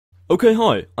Okay,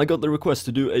 hi, I got the request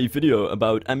to do a video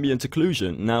about ambient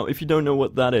occlusion. Now, if you don't know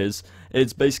what that is,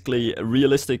 it's basically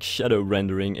realistic shadow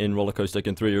rendering in Rollercoaster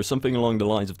Tycoon 3 or something along the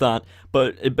lines of that,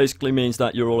 but it basically means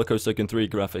that your Rollercoaster Tycoon 3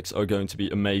 graphics are going to be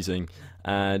amazing.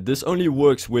 This only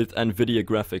works with Nvidia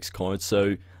graphics cards,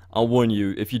 so I'll warn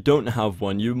you, if you don't have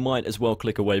one, you might as well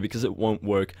click away because it won't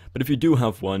work. But if you do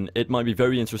have one, it might be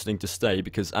very interesting to stay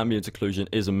because ambient occlusion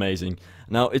is amazing.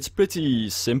 Now, it's pretty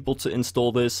simple to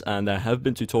install this and there have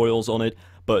been tutorials on it,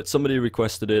 but somebody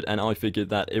requested it and I figured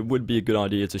that it would be a good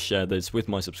idea to share this with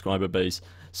my subscriber base.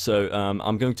 So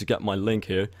I'm going to get my link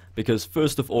here because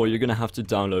first of all, you're going to have to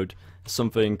download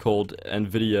something called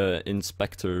Nvidia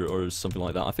Inspector or something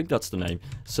like that. I think that's the name.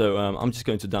 So I'm just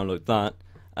going to download that.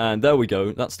 And there we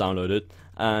go, that's downloaded,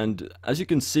 and as you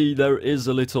can see there is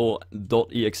a little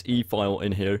 .exe file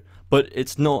in here, but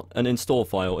it's not an install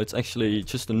file, it's actually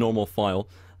just a normal file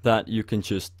that you can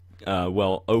just,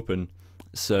 well, open.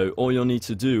 So all you'll need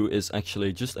to do is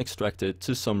actually just extract it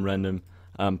to some random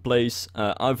place.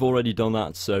 I've already done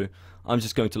that, so I'm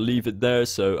just going to leave it there.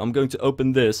 So I'm going to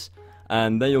open this,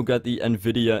 and then you'll get the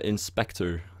Nvidia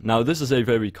Inspector. Now this is a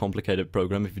very complicated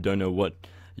program if you don't know what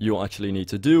you actually need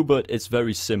to do, but it's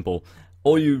very simple.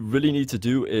 All you really need to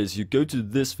do is you go to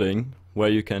this thing where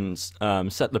you can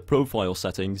set the profile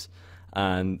settings,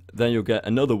 and then you'll get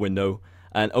another window,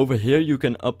 and over here you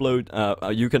can upload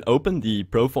you can open the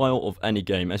profile of any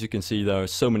game. As you can see, there are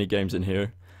so many games in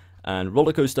here, and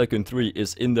Rollercoaster Tycoon 3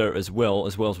 is in there as well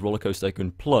as Rollercoaster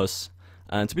Tycoon Plus.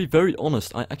 And to be very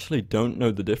honest, I actually don't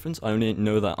know the difference. I only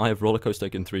know that I have Rollercoaster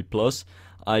Tycoon 3 Plus.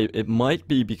 It might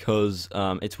be because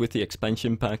it's with the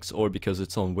expansion packs or because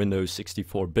it's on Windows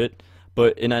 64-bit.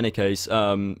 But in any case,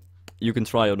 you can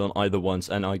try it on either ones,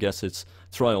 and I guess it's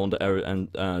trial and error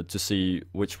and to see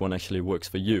which one actually works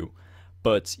for you.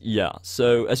 But yeah,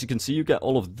 so as you can see, you get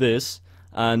all of this,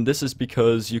 and this is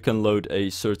because you can load a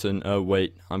certain.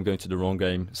 Wait, I'm going to the wrong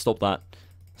game. Stop that.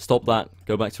 Stop that.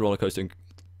 Go back to Rollercoaster.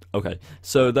 Okay,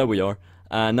 so there we are.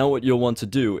 And now what you'll want to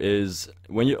do is,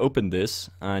 when you open this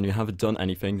and you haven't done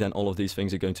anything, then all of these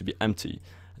things are going to be empty.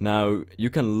 Now, you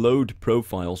can load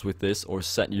profiles with this or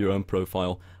set your own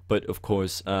profile, but of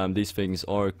course these things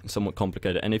are somewhat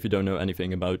complicated, and if you don't know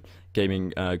anything about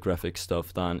gaming graphics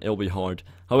stuff, then it'll be hard.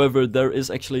 However, there is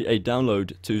actually a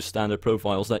download to standard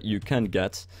profiles that you can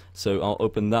get, so I'll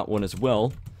open that one as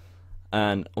well.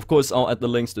 And of course I'll add the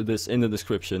links to this in the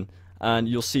description. And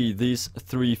you'll see these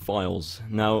three files.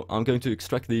 Now I'm going to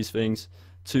extract these things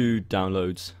to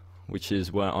downloads, which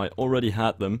is where I already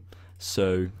had them.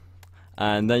 So,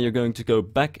 and then you're going to go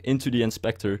back into the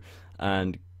inspector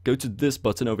and go to this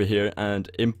button over here and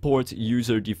import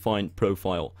user defined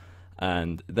profile.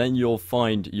 And then you'll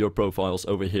find your profiles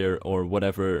over here or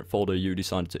whatever folder you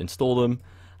decided to install them.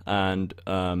 And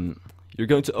you're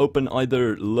going to open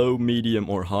either low, medium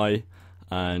or high,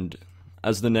 and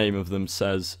as the name of them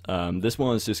says, this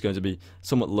one is just going to be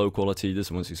somewhat low quality, this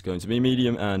one's just going to be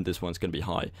medium, and this one's going to be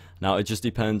high. Now it just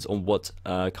depends on what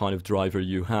kind of driver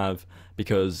you have,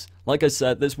 because like I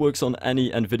said, this works on any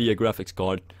Nvidia graphics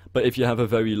card, but if you have a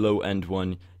very low end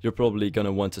one, you're probably going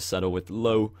to want to settle with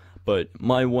low, but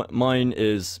mine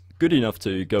is good enough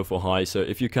to go for high, so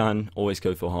if you can, always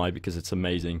go for high because it's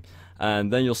amazing.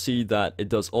 And then you'll see that it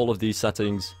does all of these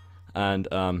settings, and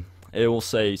it will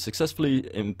say successfully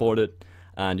imported,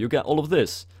 and you get all of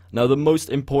this. Now the most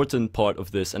important part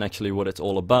of this, and actually what it's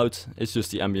all about, is just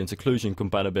the ambient occlusion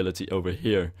compatibility over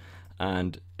here.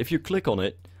 And if you click on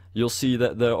it, you'll see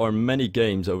that there are many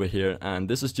games over here, and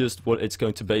this is just what it's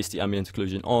going to base the ambient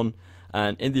occlusion on.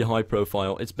 And in the high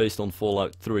profile, it's based on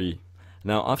Fallout 3.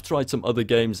 Now I've tried some other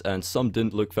games and some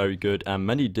didn't look very good and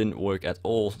many didn't work at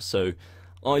all, so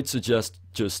I'd suggest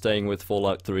just staying with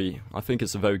Fallout 3. I think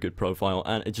it's a very good profile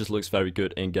and it just looks very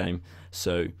good in game.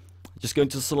 So just going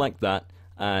to select that,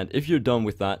 and if you're done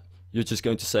with that, you're just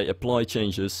going to say apply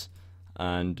changes,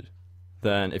 and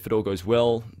then if it all goes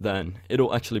well, then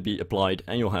it'll actually be applied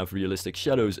and you'll have realistic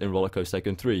shadows in Rollercoaster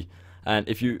Tycoon 3. And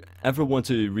if you ever want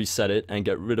to reset it and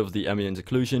get rid of the ambient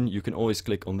occlusion, you can always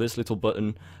click on this little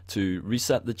button to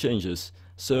reset the changes.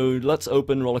 So let's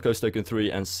open Rollercoaster Tycoon 3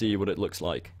 and see what it looks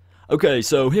like. Okay,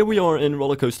 so here we are in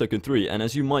Rollercoaster Tycoon 3, and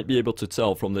as you might be able to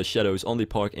tell from the shadows on the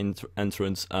park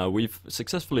entrance, we've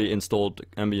successfully installed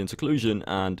ambient occlusion,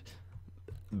 and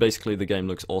basically the game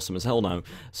looks awesome as hell now.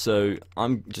 So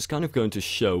I'm just kind of going to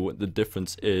show what the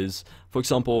difference is. For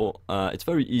example, it's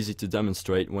very easy to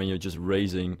demonstrate when you're just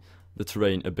raising the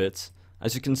terrain a bit.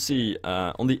 As you can see,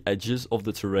 on the edges of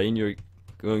the terrain, you're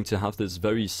going to have this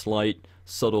very slight,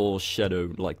 subtle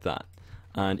shadow like that.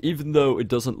 And even though it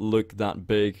doesn't look that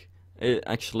big, it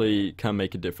actually can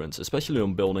make a difference, especially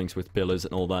on buildings with pillars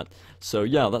and all that. So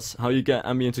yeah, that's how you get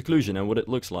ambient occlusion and what it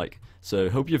looks like. So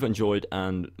hope you've enjoyed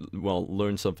and, well,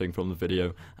 learned something from the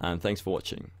video, and thanks for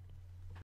watching.